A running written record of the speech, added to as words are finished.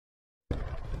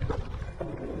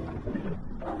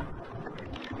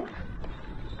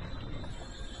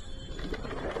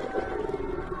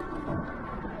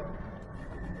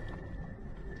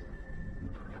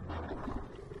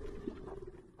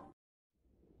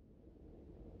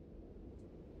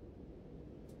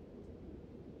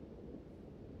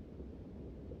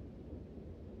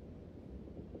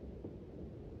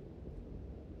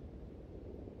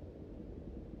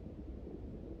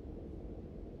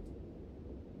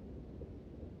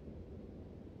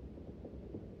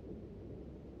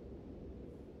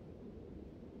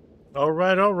All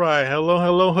right, all right. Hello,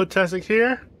 hello, HoodTastic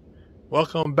here.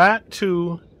 Welcome back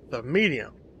to the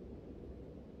medium.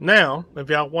 Now, if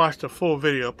y'all watched the full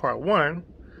video, part 1,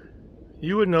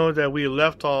 you would know that we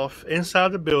left off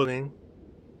inside the building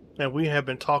and we have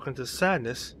been talking to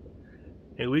Sadness,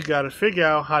 and we got to figure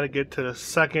out how to get to the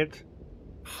second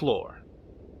floor.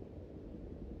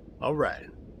 All right.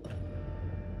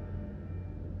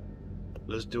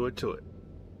 Let's do it to it.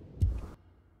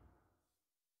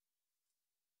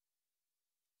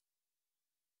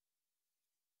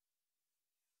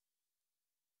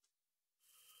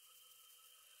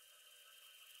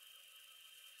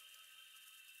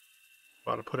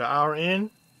 About to put an hour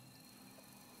in.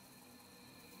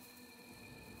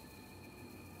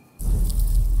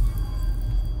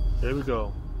 There we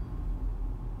go.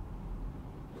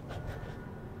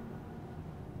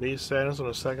 Need Sadness on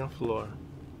the second floor.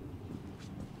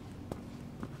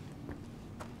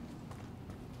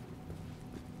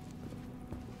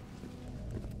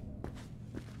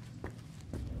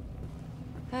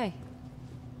 Hey,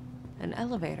 an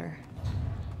elevator.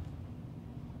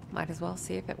 Might as well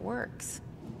see if it works.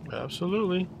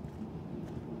 Absolutely.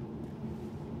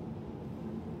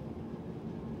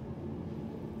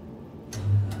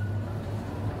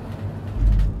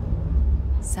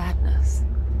 Sadness.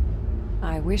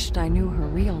 I wished I knew her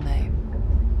real name.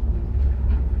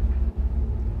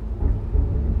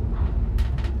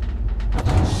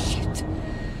 Shit.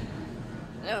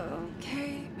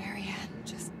 Okay, Marianne,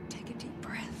 just take a deep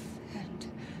breath and...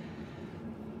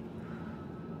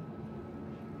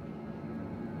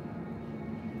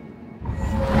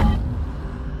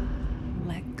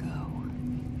 let go.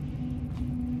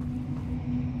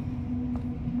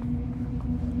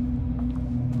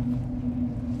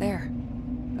 There.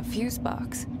 A fuse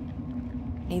box.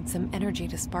 Need some energy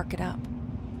to spark it up.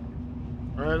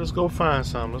 Alright, let's go find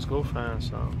some. Let's go find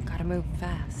some. Gotta move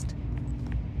fast.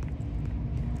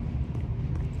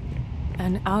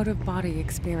 An out-of-body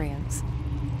experience.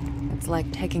 It's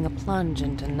like taking a plunge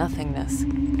into nothingness.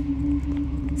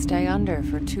 Stay under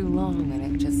for too long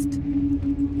and it just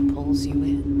pulls you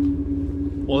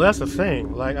in. Well, that's the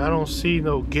thing. Like, I don't see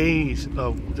no gauge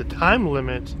of the time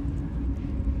limit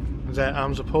that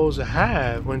I'm supposed to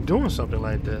have when doing something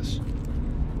like this.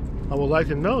 I would like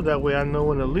to know, that way I know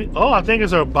when to leave. Oh, I think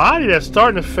it's her body that's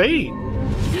starting to fade.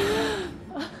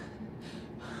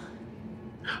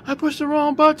 I pushed the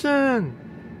wrong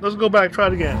button. Let's go back, try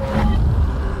it again.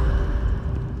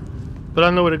 But I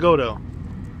know where to go though.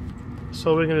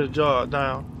 So we're gonna jog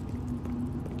down.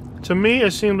 To me,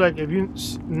 it seems like if you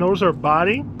notice her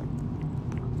body,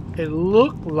 it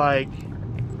looked like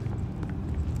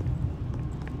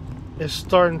it's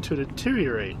starting to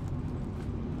deteriorate.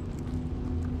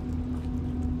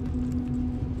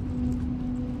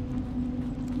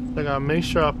 Like, I'll make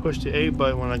sure I push the A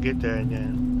button when I get there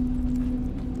again.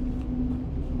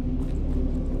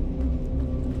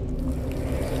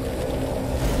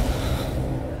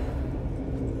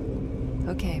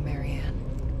 Okay, Marianne.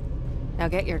 Now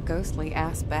get your ghostly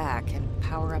ass back and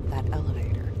power up that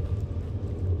elevator.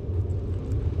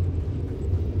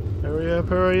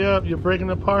 Hurry up, you're breaking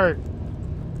apart.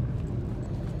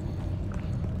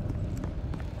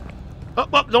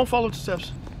 Up, don't follow the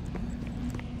steps.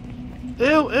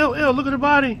 Ew, look at her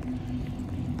body.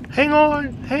 Hang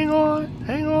on.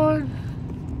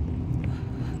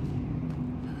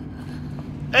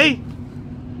 Hey!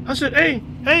 I said,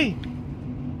 hey!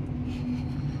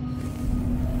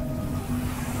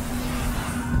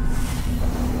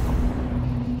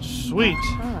 Sweet.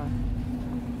 Huh.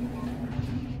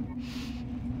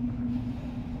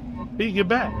 B, get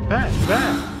back.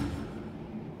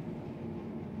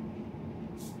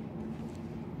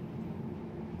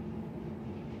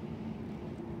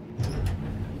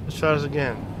 Let's try this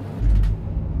again.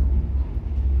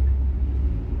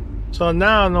 So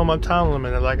now I know my time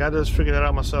limit. Like, I just figured that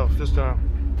out myself. Just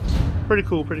pretty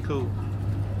cool.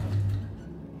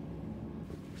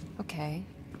 Okay.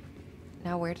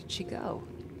 Now where did she go?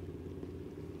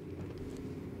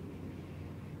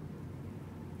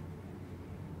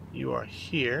 You are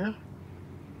here.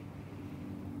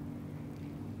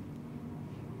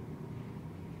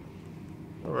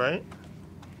 All right.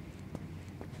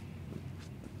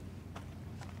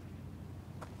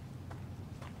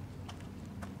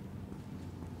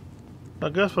 I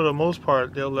guess for the most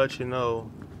part, they'll let you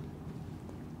know.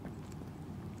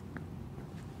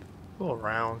 Go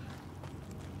around.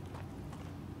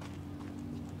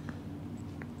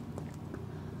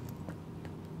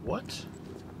 What?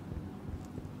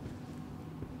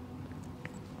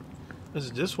 Is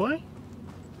it this way?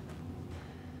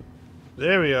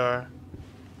 There we are.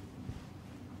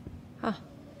 Huh.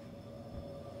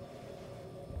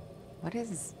 What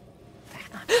is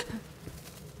that?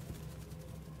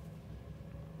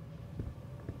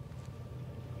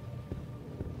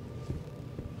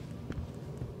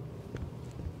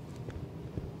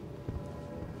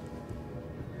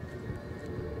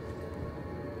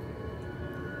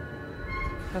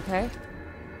 Okay.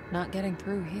 Not getting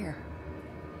through here.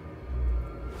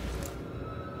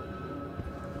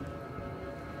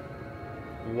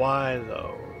 Why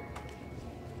though?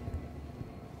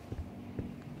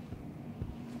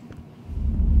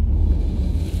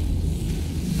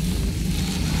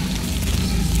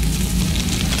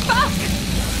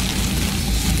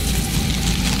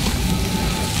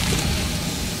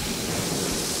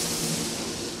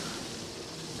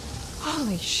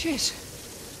 Holy shit.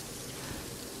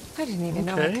 I didn't even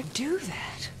know I could do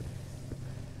that.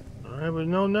 Alright, but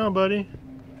no now, buddy.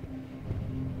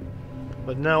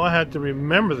 But now I have to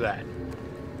remember that.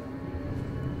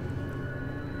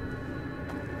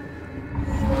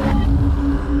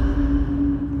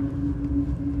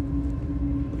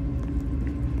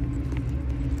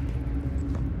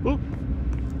 Oop.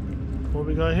 What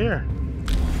we got here?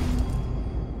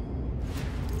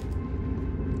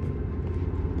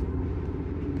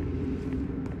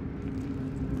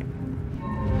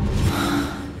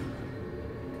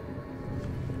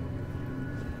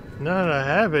 Now that I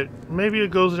have it, maybe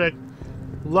it goes to that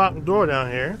locked door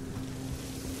down here.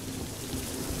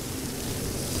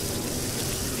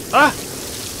 Ah!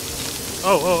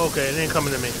 Oh, okay. It ain't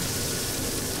coming to me.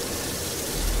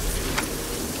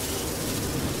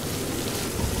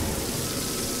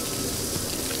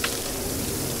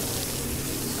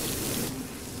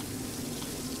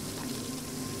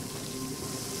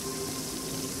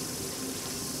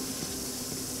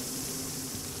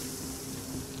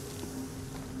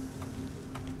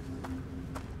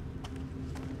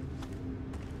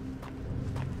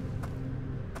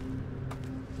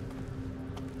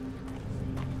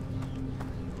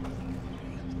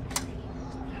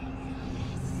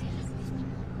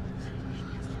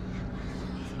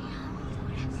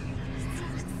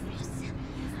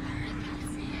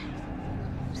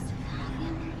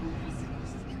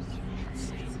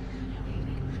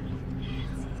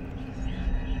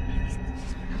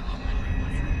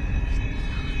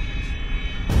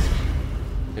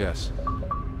 Yes,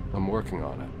 I'm working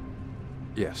on it.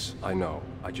 Yes, I know.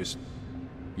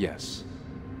 Yes,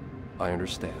 I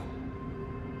understand.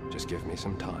 Just give me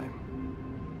some time.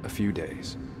 A few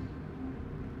days.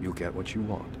 You'll get what you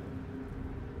want.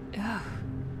 Ugh,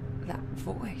 that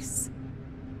voice.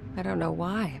 I don't know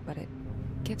why, but it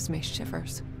gives me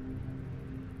shivers.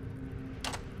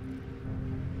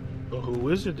 Well, who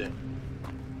is it then?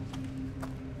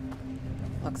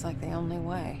 Looks like the only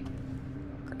way.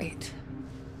 Great.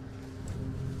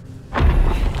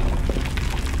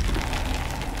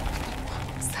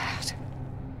 What's that?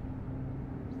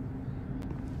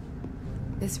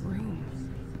 This room.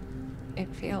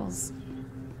 It feels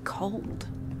cold.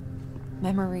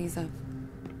 Memories of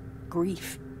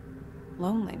grief,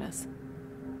 loneliness.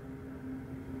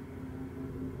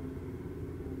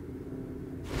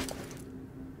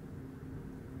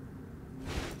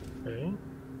 Okay.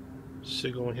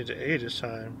 Signal went hit the A this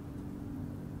time.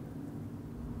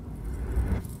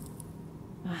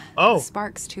 Oh! The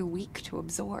spark's too weak to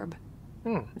absorb.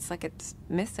 It's like it's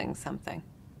missing something.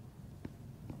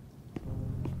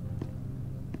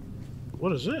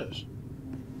 What is this?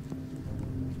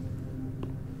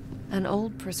 An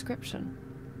old prescription.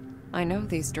 I know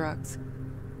these drugs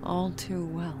all too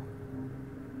well.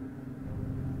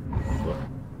 Well,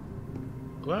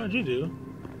 glad you do.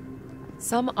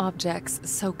 Some objects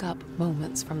soak up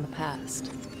moments from the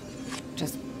past.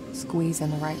 Just squeeze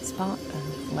in the right spot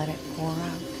and let it pour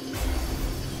out.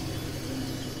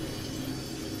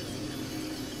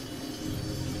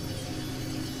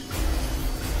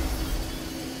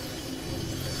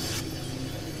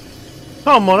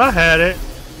 Come on, I had it.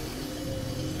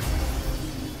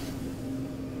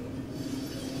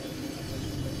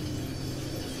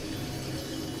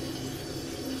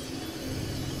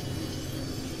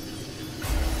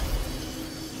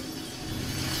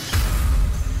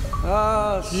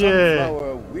 Ah, Yeah.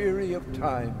 sunflower weary of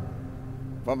time.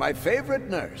 For my favorite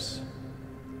nurse.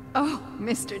 Oh,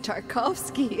 Mr.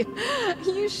 Tarkovsky,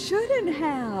 you shouldn't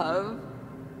have.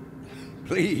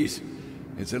 Please,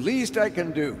 it's the least I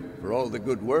can do for all the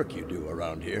good work you do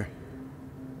around here.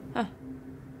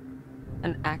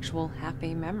 An actual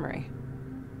happy memory.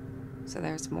 So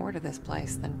there's more to this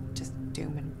place than just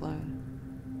doom and gloom.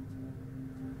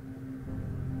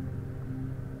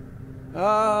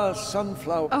 Ah,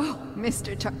 sunflower. Oh,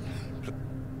 Mr.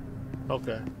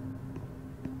 Okay.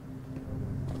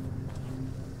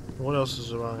 What else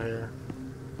is around here?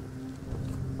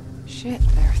 Shit,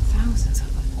 there are thousands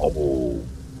of them. Oh.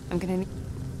 I'm gonna need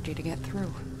you to get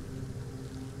through.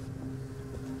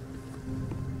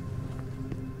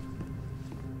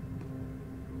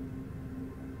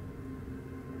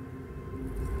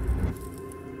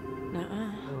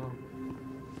 Nuh-uh.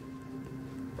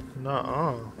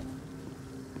 Nuh-uh.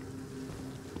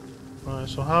 Alright,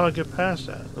 so how do I get past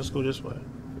that? Let's go this way.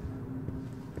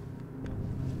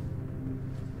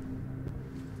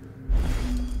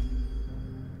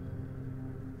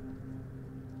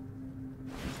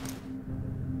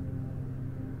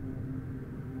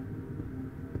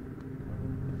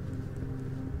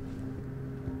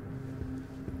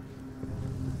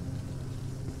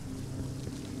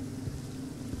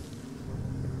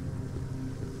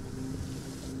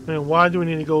 And why do we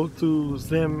need to go through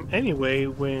them anyway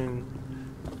when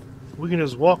we can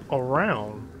just walk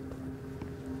around?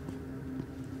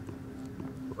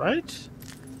 Right?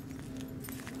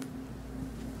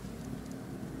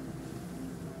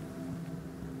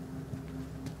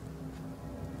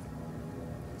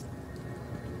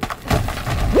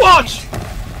 Watch!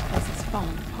 This is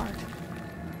falling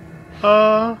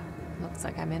apart. Looks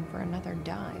like I'm in for another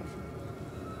dive.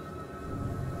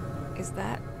 Is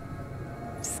that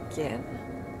skin?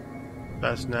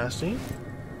 That's nasty.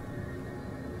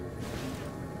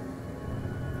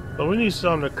 But we need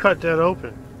something to cut that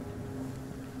open.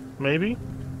 Maybe?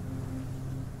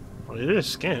 Well, it is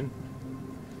skin.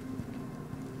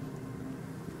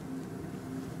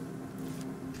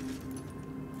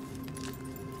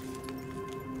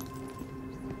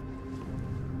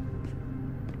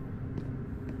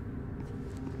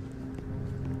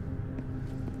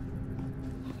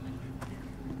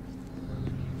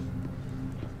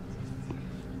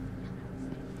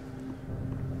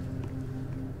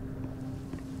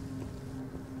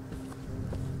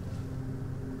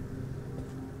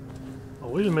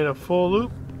 We just made a full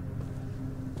loop.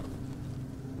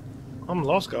 I'm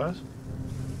lost, guys.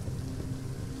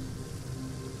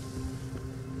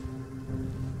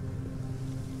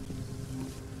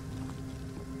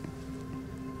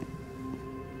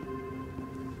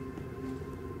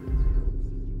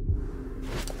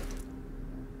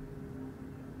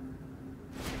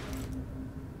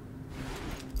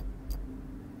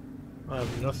 I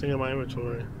have nothing in my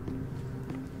inventory.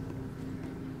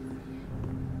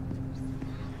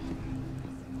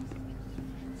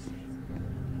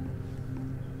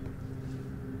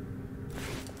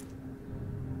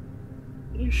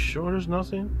 You sure there's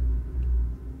nothing?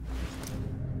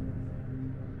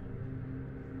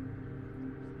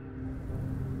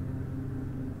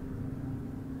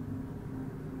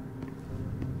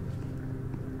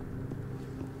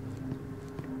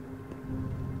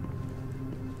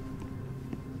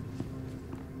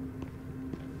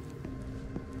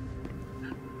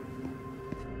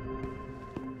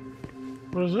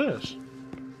 What is this?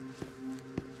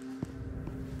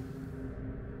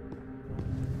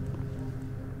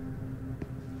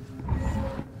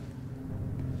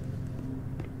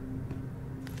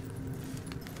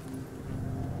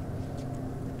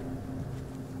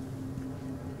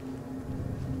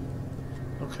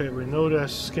 Okay, we know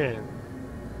that's skin.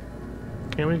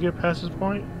 Can we get past this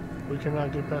point? We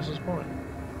cannot get past this point.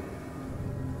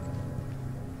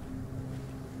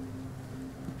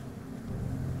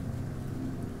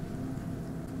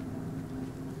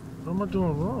 What am I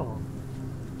doing wrong?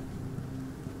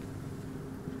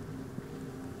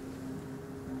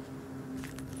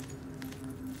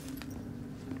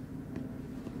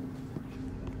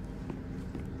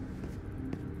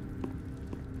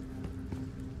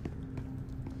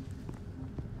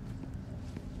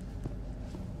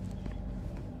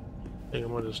 I think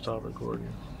I'm going to stop recording.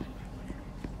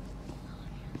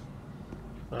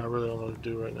 I really don't know what to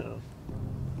do right now.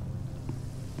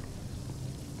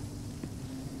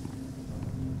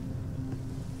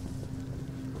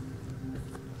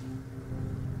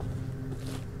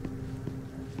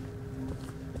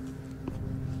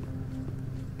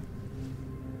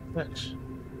 Next.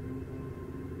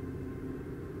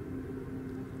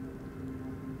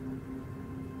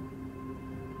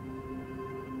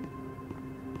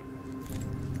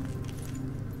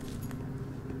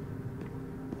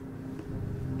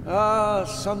 Ah,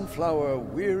 sunflower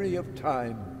weary of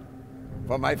time.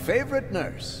 For my favorite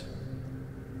nurse.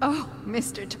 Oh,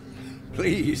 Mr.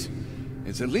 Please,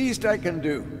 it's the least I can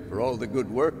do for all the good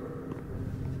work.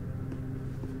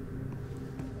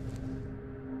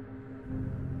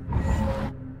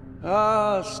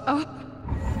 Oh,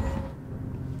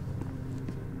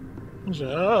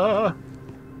 Yeah.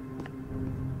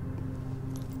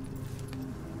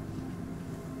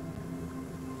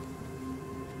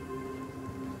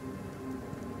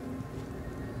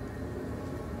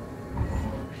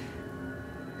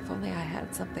 If only I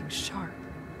had something sharp.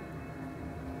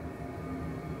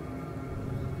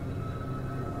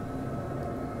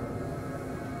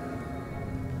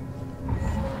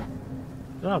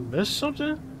 Did I miss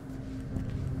something?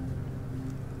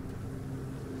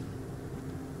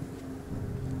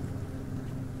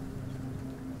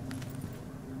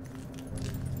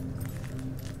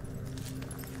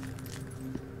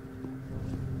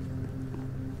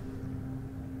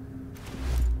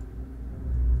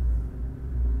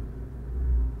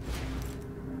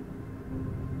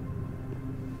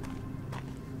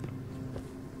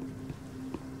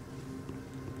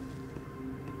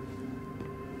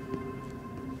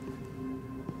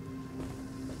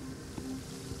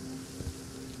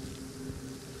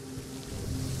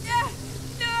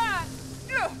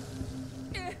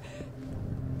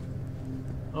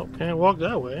 Oh, can't walk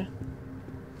that way.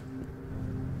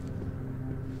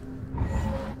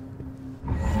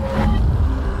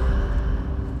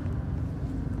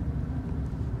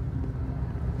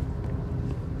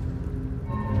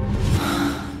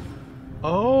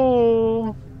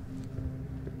 Oh.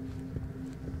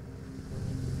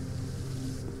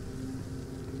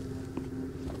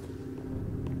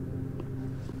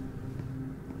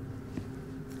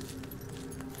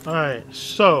 All right,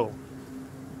 so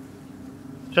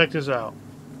check this out.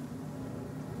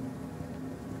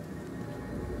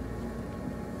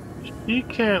 She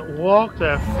can't walk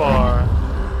that far,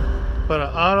 but an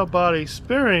out-of-body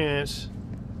experience,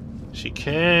 she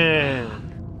can.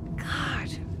 God.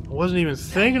 I wasn't even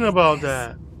thinking about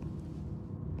that.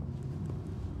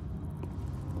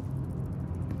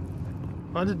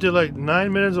 I just did like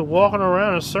 9 minutes of walking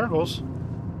around in circles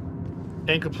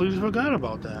and completely forgot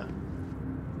about that.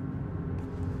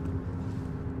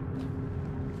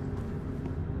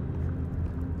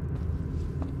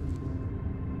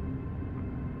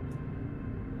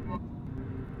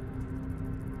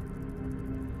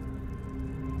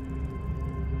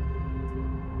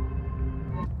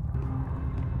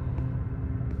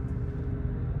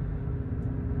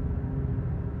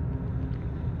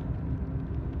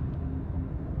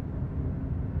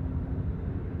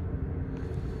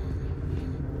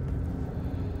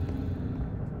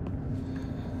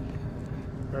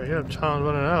 Right here, time's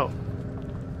running out.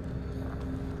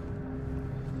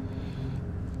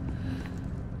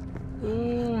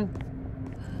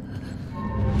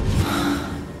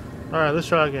 Alright, let's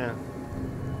try again.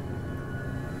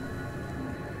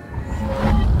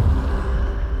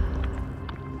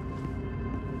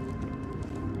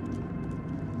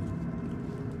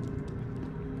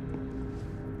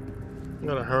 I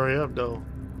gotta hurry up though.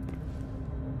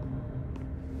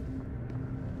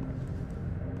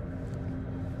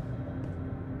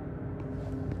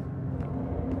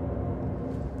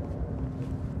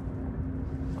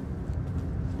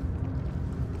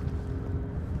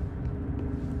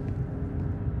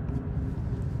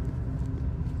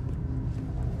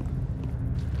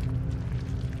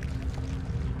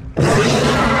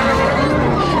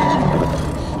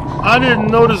 I didn't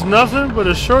notice nothing, but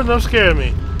it sure enough scared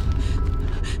me.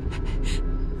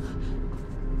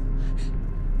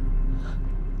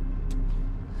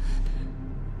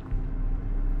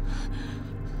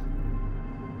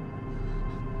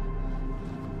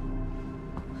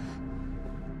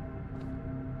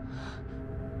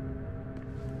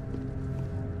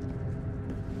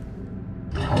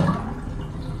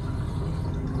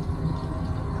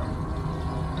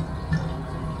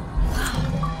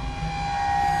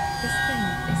 This thing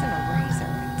isn't a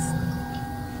razor, it's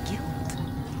guilt,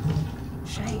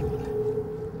 shame,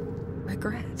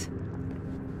 regret.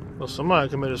 Well, somebody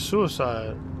committed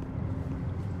suicide.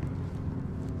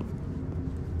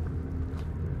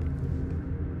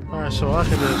 Alright, so I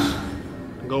can just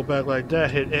go back like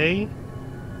that, hit A.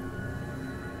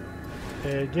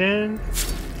 A again.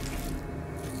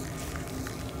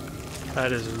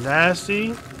 That is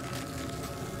nasty.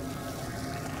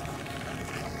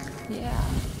 Yeah,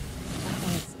 that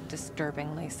was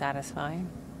disturbingly satisfying.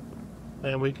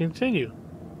 And we continue.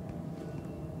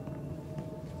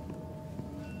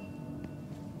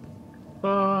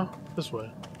 This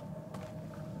way.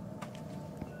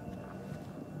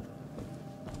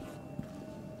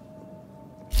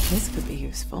 This could be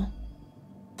useful.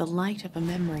 The light of a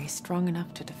memory strong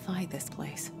enough to defy this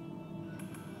place.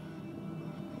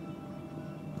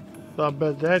 So I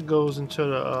bet that goes into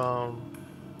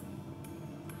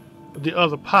the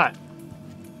other pot.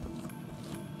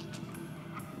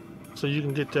 So you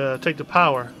can get take the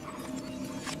power.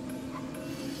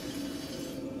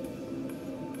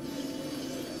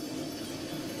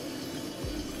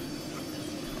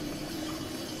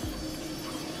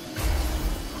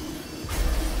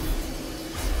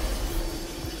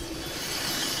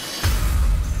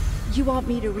 You want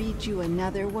me to read you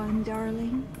another one,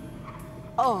 darling?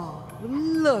 Oh,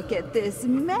 look at this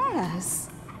mess.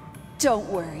 Don't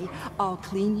worry, I'll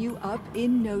clean you up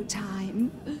in no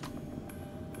time.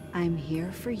 I'm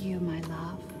here for you, my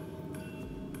love.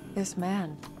 This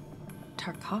man,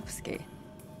 Tarkovsky,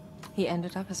 he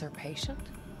ended up as her patient?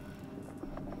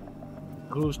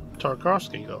 Who's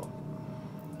Tarkovsky though?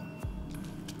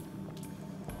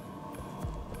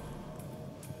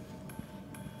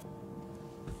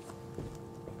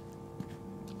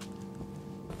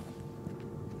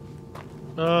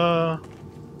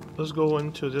 Let's go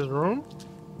into this room.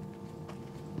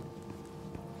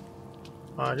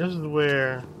 Alright, this is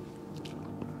where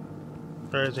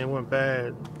everything went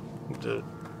bad. The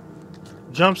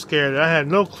jump scare, I had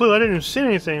no clue. I didn't even see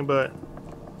anything, but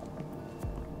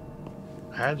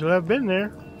I had to have been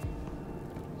there.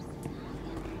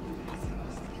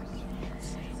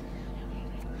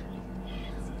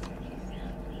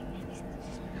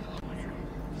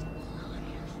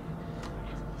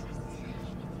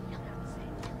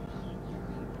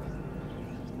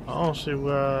 I don't see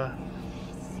where.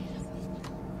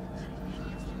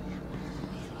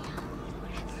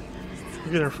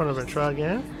 Get in front of it. Try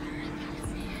again.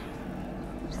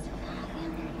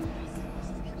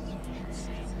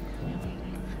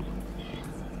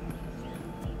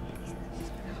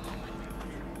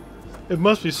 It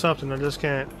must be something. I just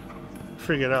can't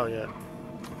figure it out yet.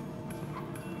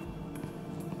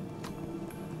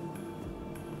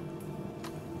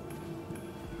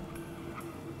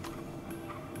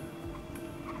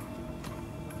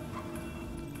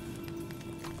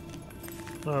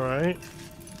 All right.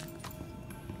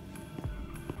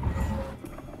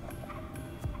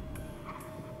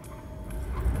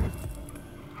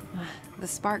 The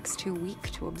spark's too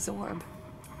weak to absorb.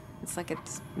 It's like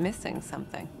it's missing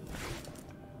something.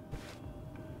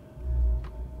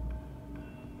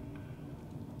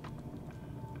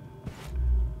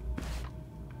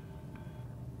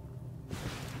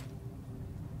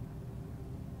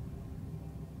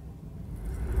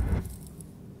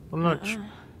 I'm not.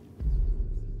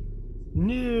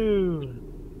 No.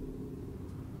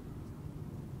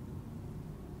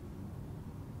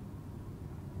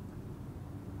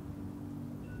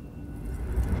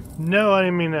 No, I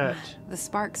didn't mean that. The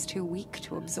spark's too weak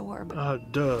to absorb.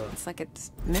 Duh. It's like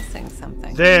it's missing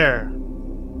something. There.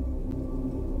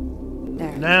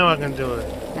 There. Now I can do it.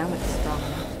 Now it's strong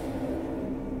enough.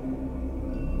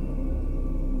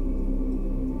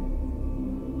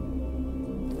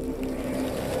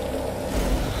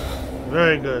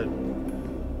 Very good.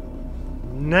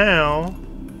 Now,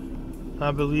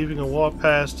 I believe you can walk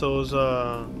past those,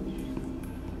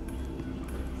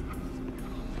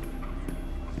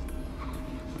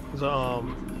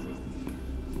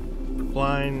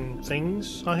 blind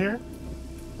things out here.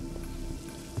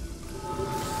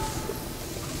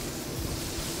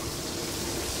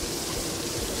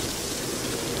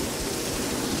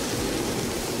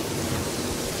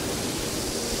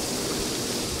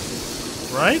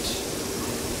 Right?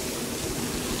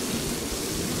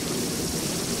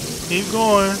 Keep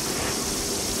going.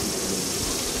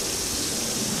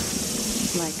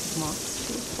 Like moths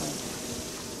to a flame.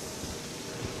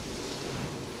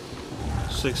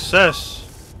 Success.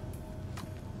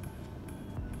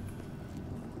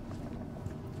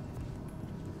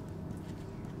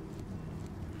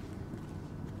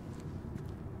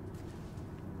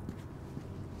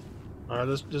 All right,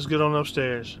 let's get on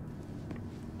upstairs.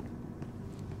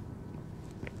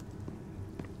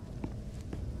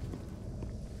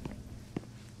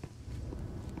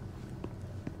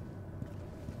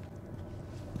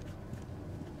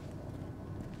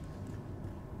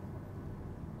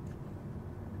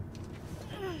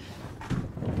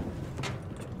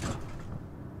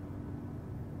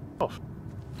 Off.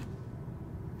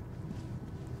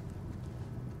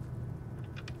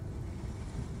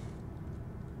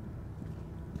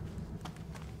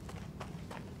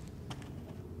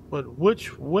 But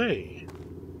which way?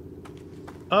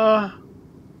 Do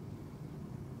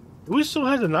we still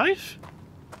have the knife?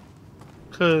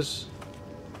 'Cause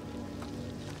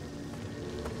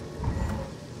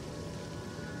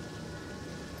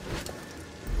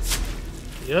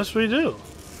Yes, we do.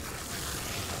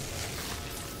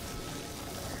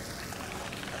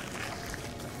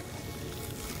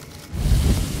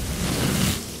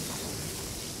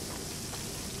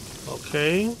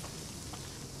 Okay.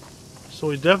 So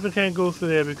we definitely can't go through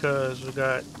there because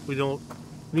we don't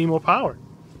need more power.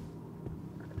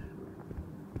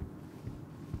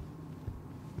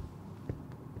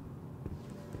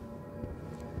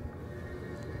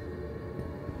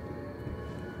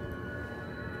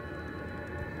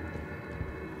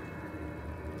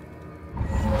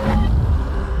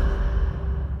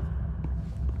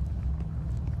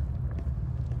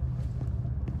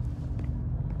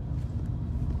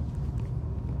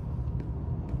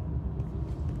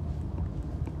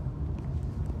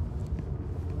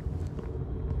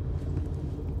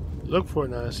 Look for it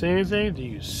now. See anything? Do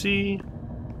you see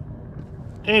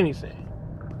anything?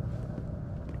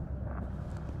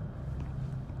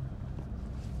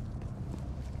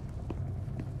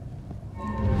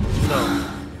 No.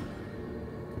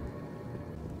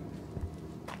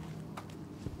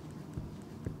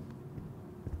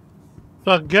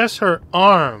 So I guess her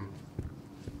arm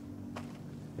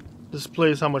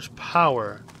displays how much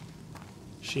power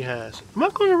she has. Am I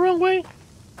going the wrong way?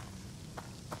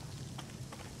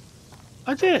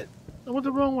 I did. I went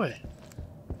the wrong way.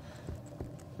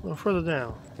 Well, further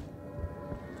down.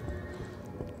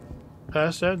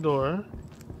 Past that door.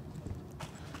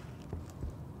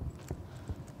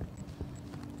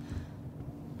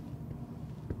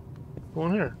 Go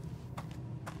in here.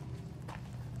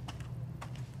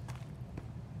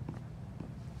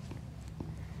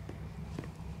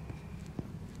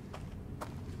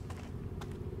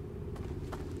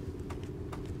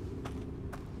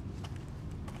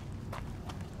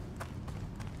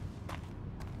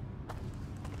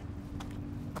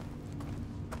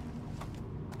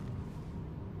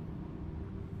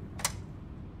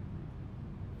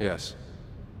 Yes.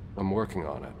 I'm working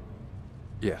on it.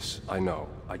 Yes, I know.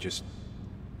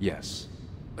 Yes.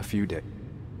 A few days.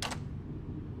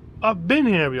 I've been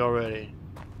here already.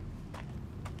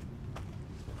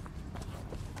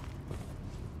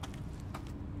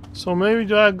 So maybe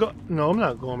do I go? No, I'm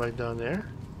not going back down there.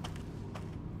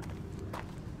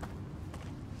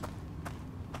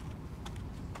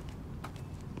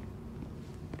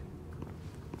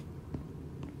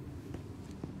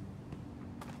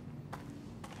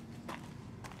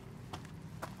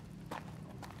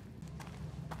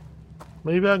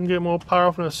 Maybe I can get more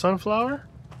power from the sunflower?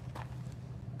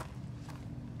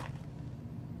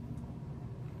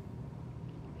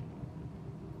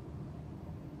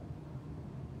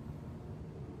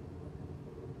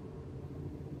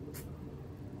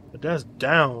 But that's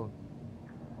down.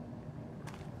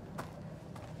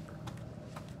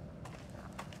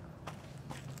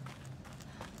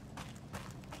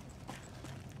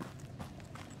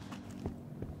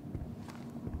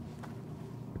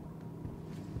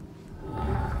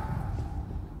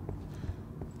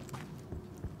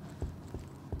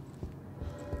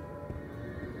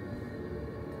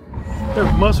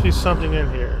 There must be something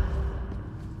in here.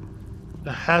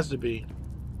 There has to be.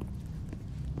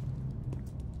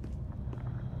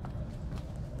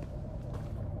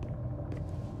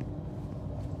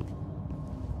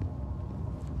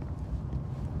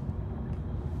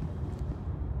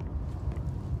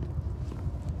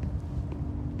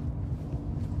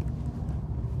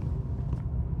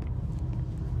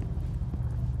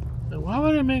 And why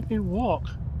would it make me walk?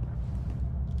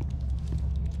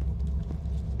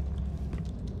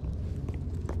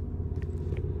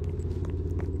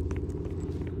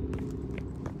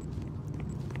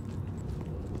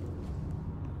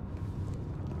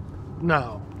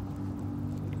 No.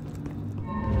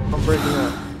 I'm breaking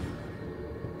up.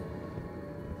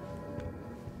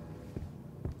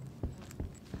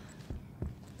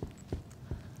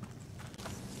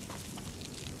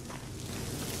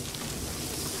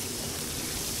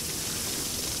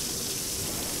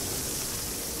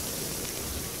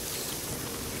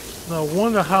 Now I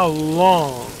wonder how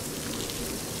long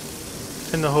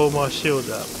can I hold my shield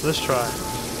up. Let's try.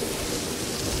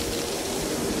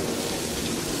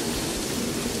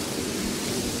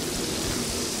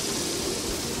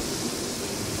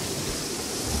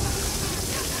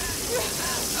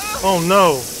 Oh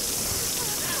no.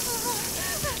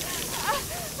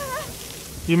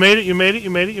 You made it, you made it,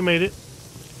 you made it, you made it.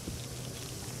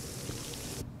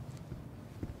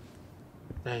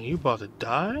 Man, you about to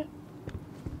die?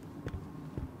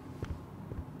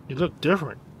 You look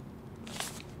different.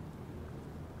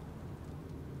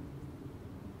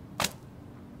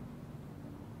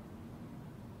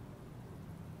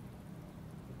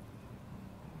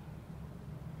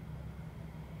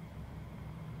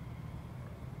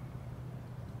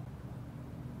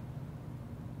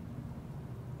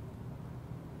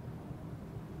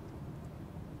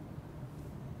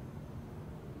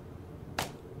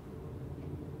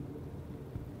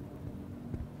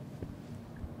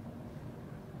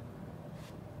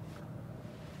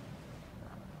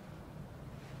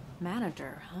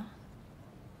 Manager, huh?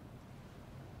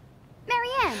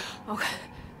 Marianne! Oh,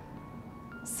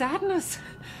 Sadness.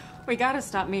 We gotta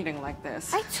stop meeting like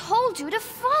this. I told you to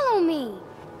follow me!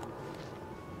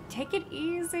 Take it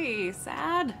easy,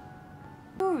 Sad.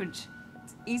 Huge.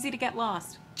 It's easy to get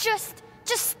lost. Just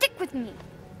stick with me.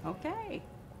 Okay.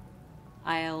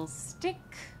 I'll stick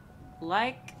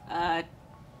like a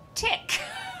tick.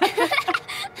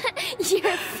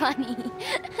 You're funny.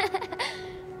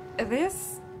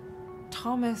 This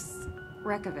Thomas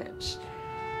Rekovich.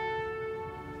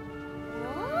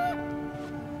 What?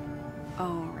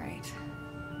 Oh, right.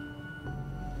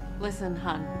 Listen,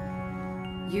 hun.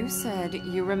 You said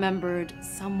you remembered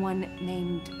someone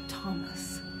named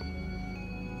Thomas.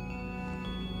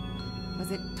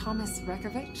 Was it Thomas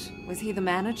Rekovich? Was he the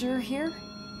manager here?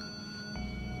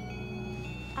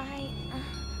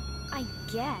 I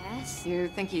guess. You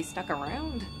think he stuck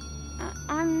around?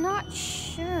 I'm not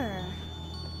sure.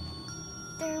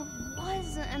 There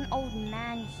was an old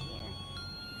man here.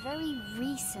 Very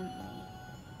recently.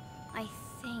 I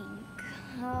think.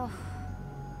 Oh.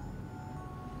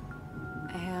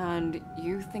 And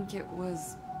you think it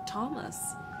was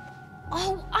Thomas?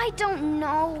 Oh, I don't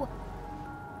know.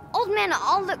 Old men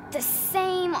all look the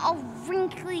same, all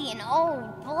wrinkly and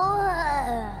old.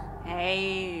 Blah.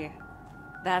 Hey,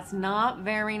 that's not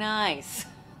very nice.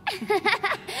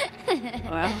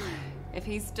 Well, if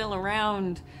he's still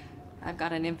around, I've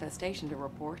got an infestation to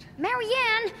report.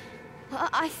 Marianne!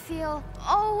 I feel...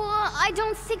 Oh, I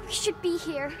don't think we should be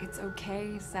here. It's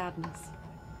okay, Sadness.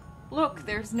 Look,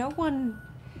 there's no one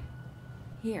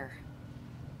here.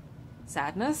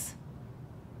 Sadness?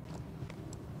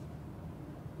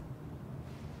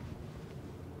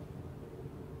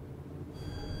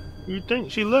 You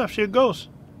think she left? She a ghost.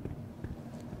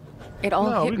 It all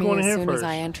No, hit we me going in as here soon as first.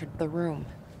 I entered the room.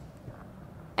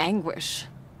 Anguish.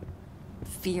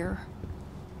 Fear.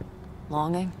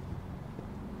 Longing.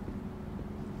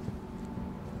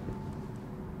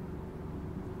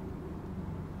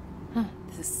 Huh,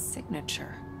 this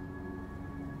signature.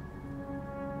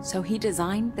 So he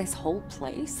designed this whole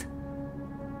place?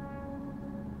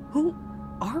 Who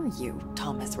are you,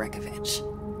 Thomas Rekovich?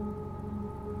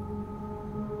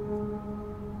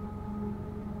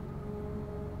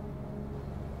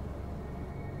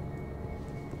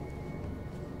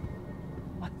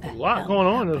 What the A lot hell going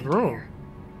on in this happened room. here?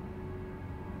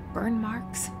 Burn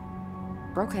marks,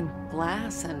 broken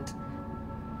glass, and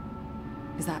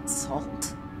is that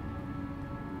salt?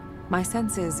 My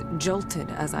senses jolted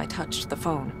as I touched the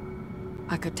phone.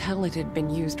 I could tell it had been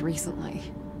used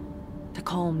recently to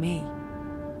call me.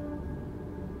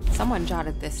 Someone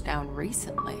jotted this down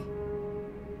recently.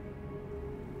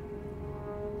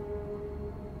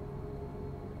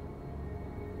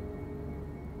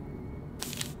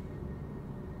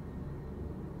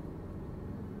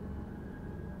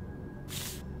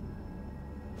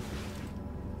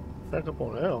 Back up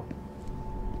on L.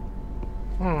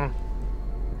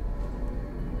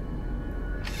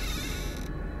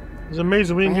 It's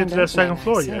amazing we didn't get to that second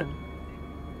floor yet.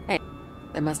 Hey,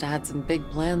 they must have had some big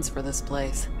plans for this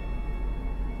place.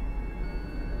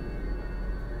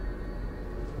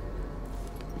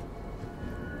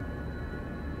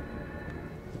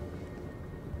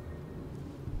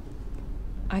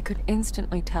 I could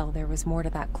instantly tell there was more to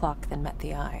that clock than met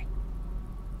the eye.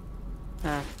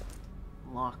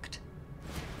 Locked.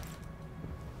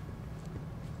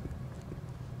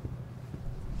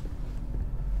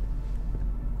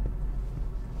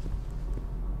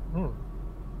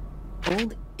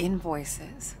 Old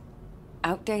invoices.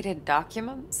 Outdated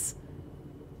documents.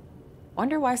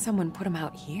 Wonder why someone put them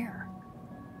out here.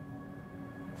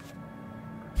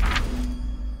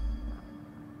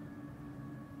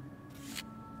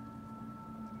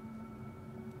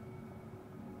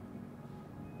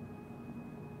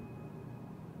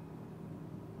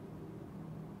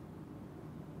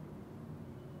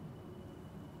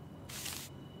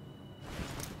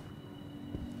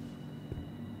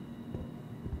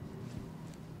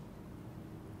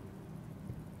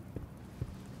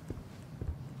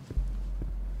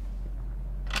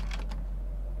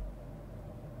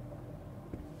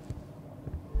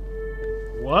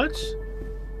 What?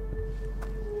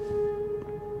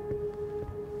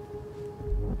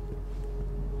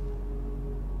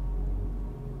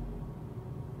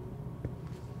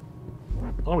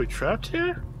 Are we trapped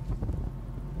here?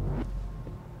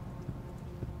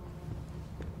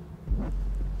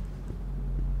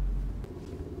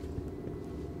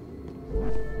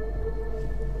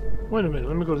 Wait a minute,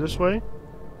 let me go this way.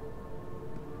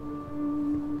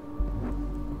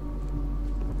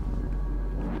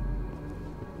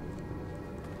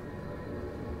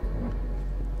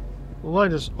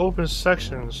 Like this open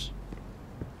sections.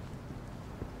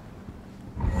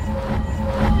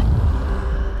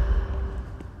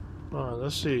 Alright,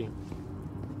 let's see.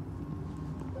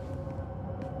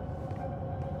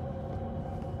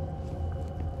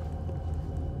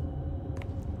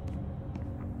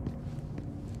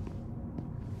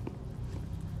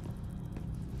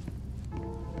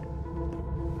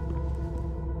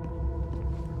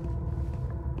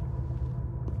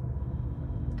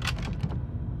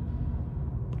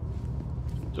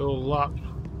 Still locked.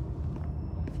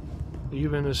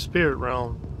 Even the spirit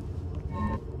realm.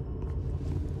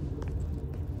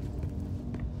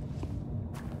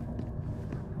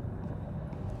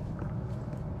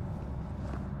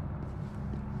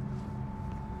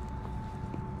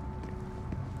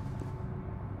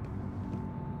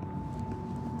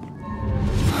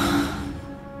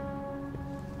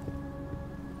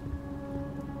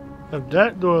 If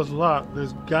that door is locked,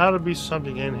 there's gotta be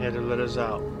something in here to let us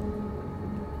out.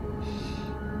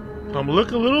 I'm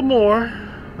looking a little more,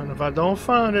 and if I don't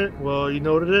find it, well, you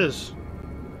know what it is.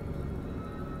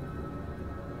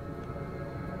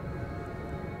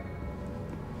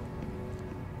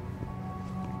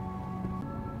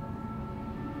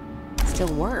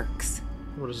 Still works.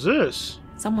 What is this?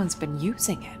 Someone's been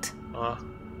using it.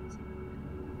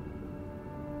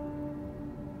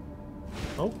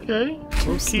 Okay,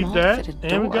 we'll keep small that, fitted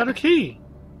and we got a door. key.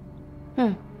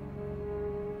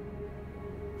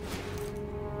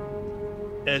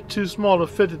 And too small to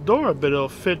fit the door, but it'll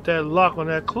fit that lock on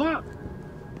that clock.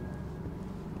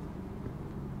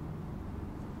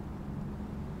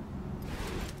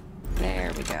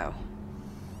 There we go.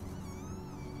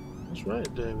 That's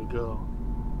right, there we go.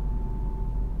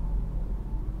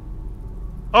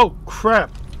 Oh,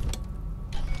 crap.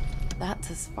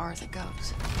 That's as far as it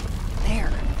goes.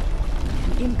 There.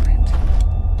 An imprint.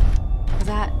 Was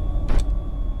that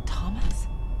Thomas?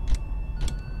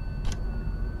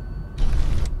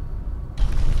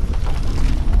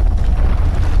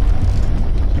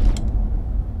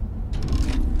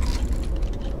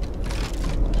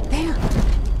 There.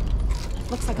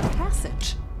 Looks like a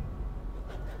passage.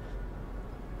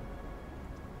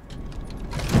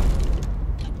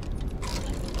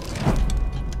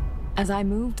 As I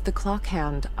moved the clock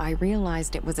hand, I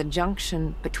realized it was a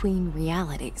junction between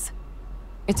realities.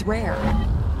 It's rare,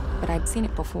 but I'd seen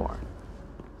it before.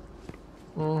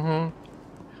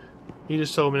 He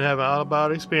just told me to have an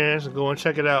out-of-body experience and go and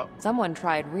check it out. Someone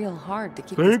tried real hard to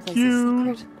keep Thank this place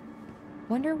you. a secret.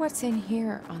 Wonder what's in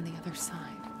here on the other side.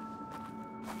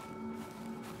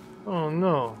 Oh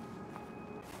no.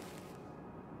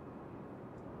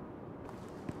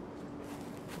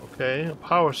 Okay, a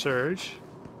power surge.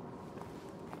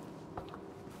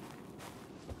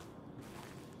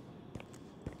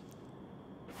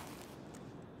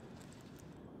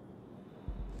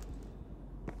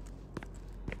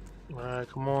 Alright,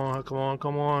 come on, come on,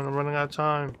 come on. I'm running out of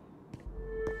time.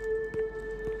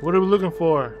 What are we looking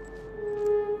for?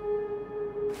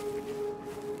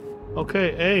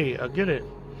 Okay, hey, I get it.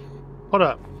 Hold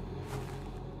up.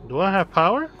 Do I have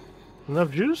power?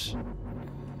 Enough juice?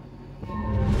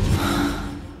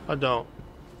 I don't.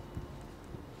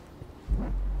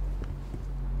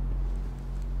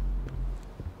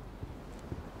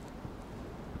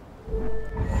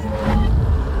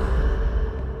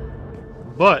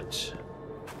 But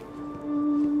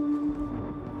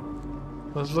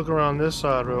let's look around this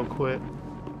side real quick.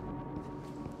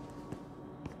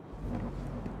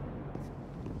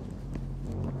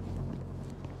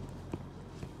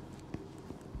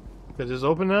 Is this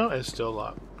open now? It's still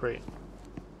locked. Great.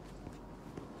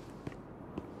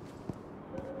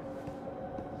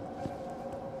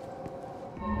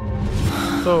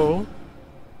 So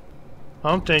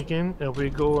I'm thinking if we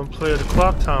go and play the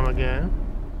clock time again.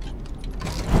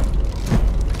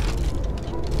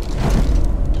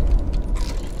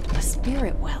 A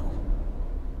spirit well.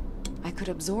 I could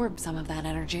absorb some of that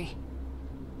energy.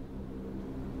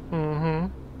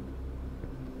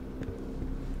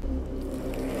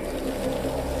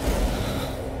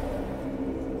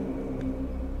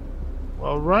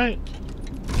 All right.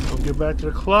 We'll get back to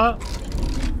the clock.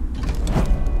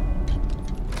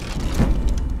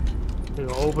 We're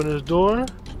gonna open this door.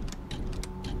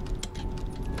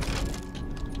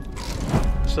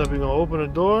 So we're gonna open the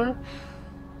door.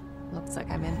 Looks like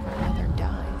I'm in for another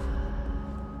dive.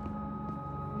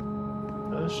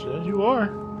 Yes, you are.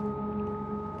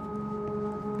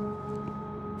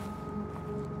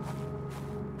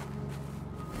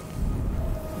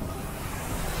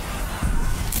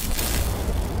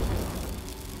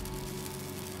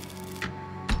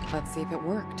 Let's see if it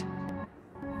worked.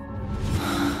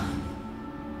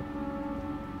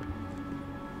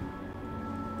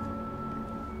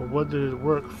 what did it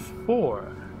work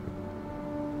for?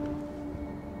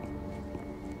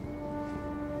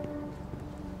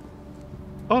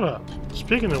 Hold up.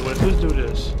 Speaking of which, let's do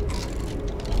this.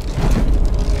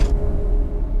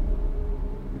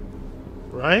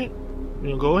 Right? We're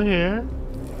gonna go in here.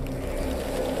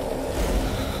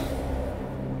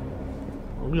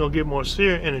 We're gonna get more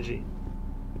seer energy.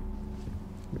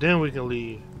 Then we can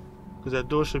leave. Because that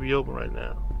door should be open right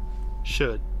now.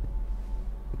 Should.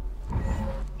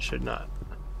 Should not.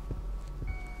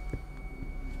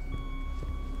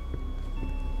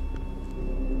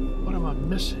 What am I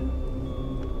missing?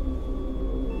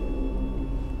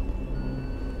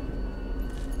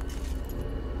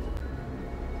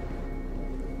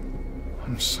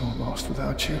 I'm so lost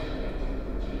without you.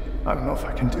 I don't know if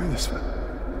I can do this, but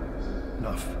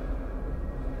enough.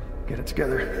 Get it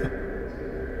together.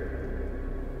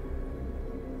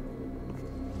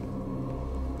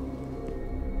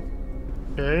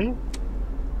 Okay.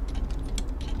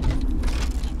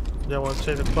 Then I want to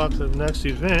take the clock to the next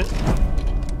event.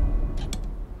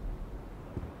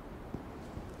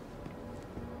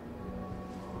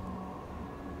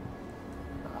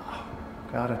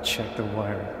 Gotta check the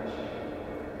wiring.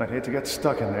 I'd hate to get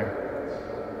stuck in there.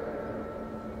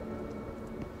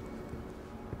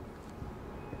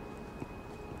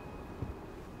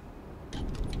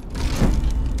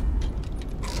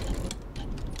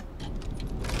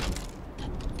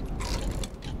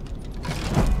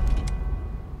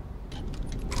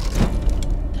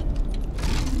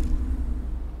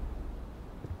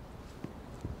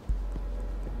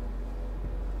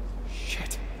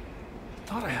 Shit.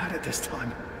 Thought I had it this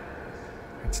time.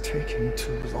 It's taking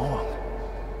too long.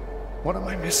 What am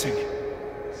I missing?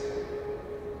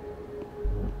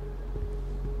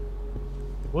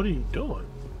 What are you doing?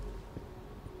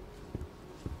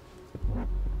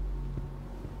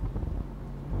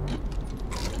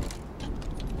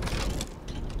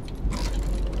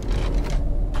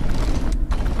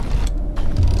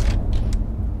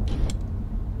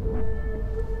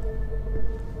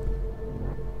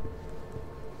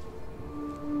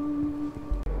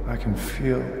 I can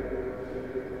feel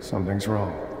something's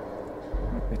wrong.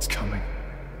 It's coming.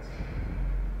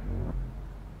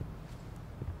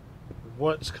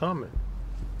 What's coming?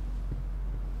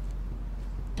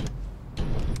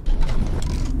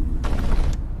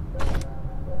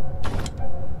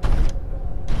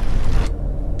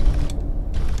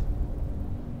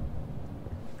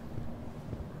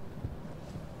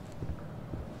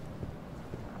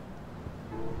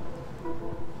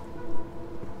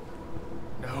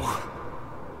 No.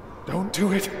 Don't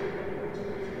do it.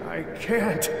 I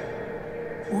can't.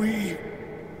 We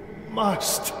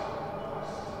must.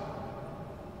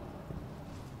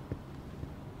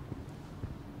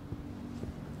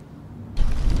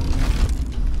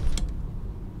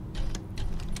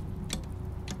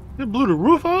 It blew the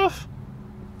roof off?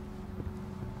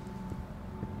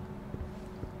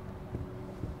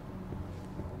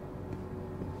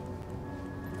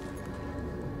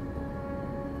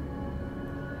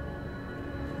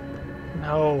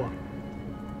 No.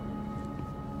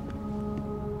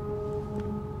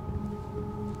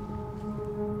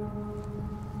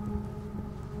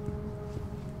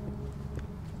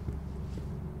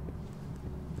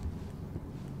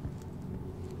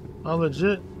 I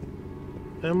legit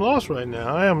am lost right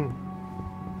now. I am.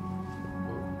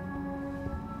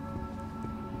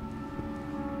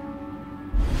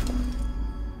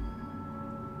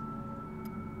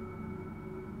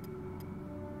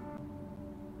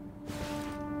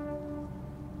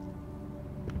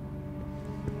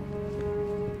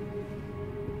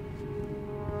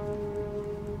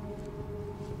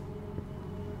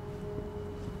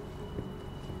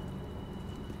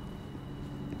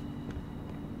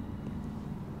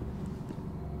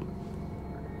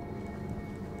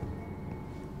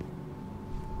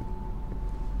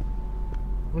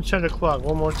 Let me check the clock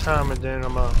one more time and then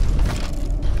I'm out.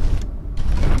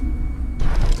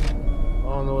 I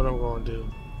don't know what I'm going to do.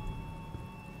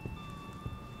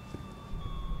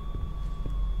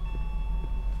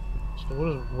 So what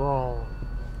is wrong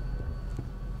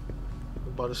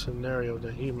about the scenario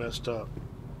that he messed up?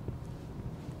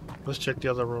 Let's check the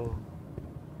other room.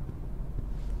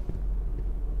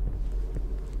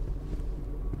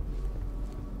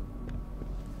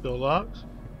 Still locked?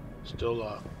 Still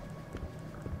locked.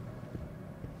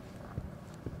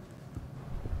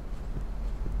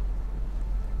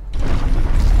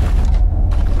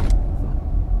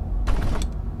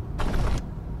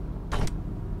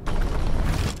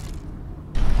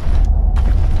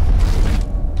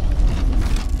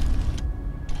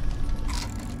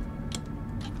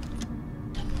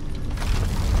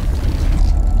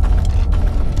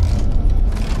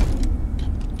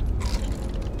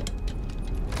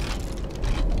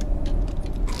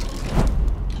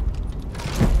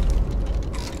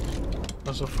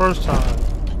 the first time.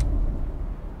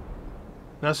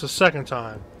 That's the second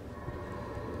time.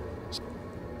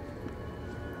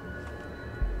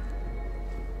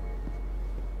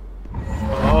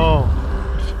 Oh.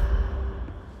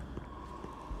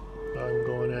 I'm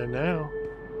going there now.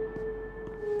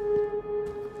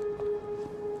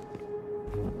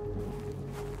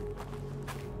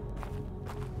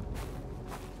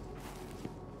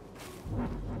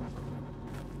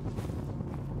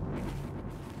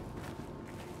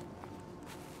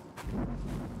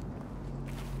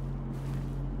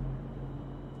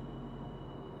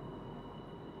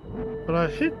 But I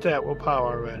hit that with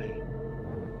power already.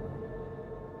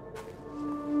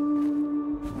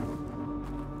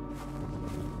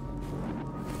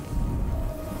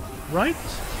 Right?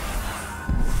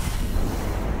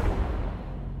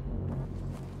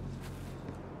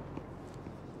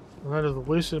 I just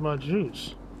wasted my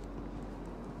juice.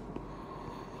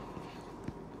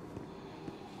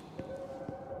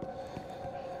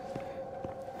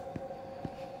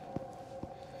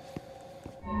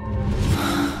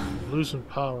 Losing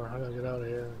power. I gotta get out of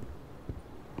here.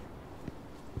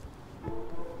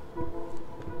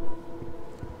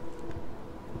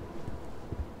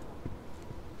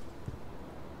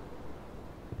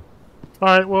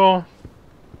 Alright, well.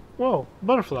 Whoa,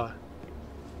 butterfly.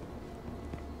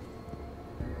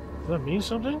 Does that mean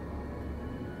something?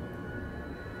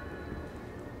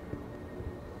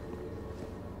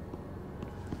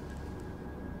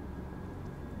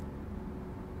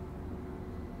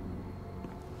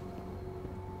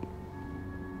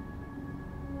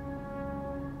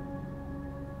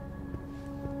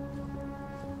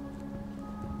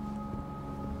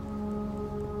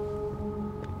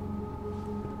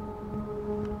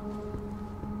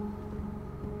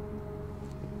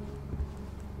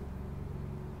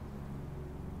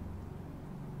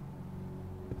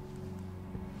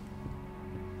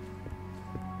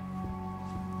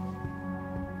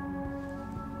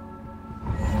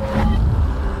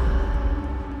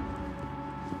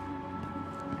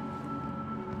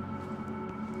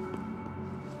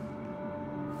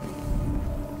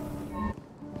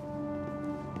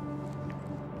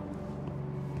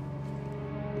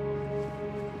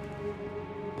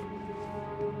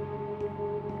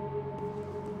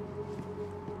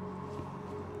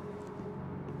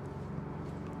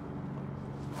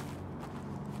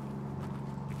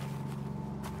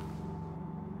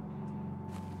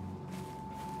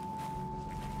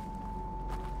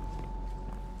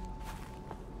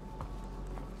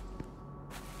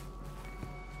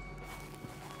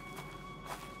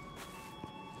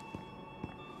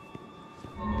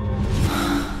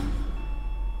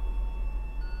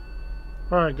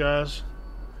 Alright guys,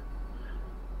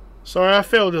 sorry I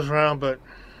failed this round, but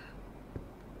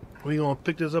we're going to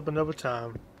pick this up another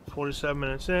time. 47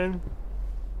 minutes in.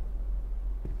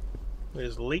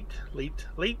 It's late.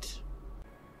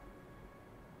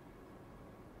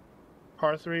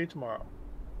 Part 3 tomorrow.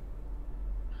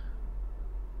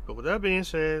 But with that being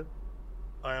said,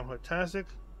 I am HoodTastic.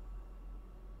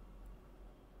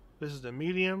 This is the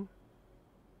medium.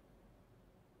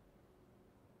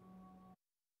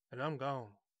 And I'm gone.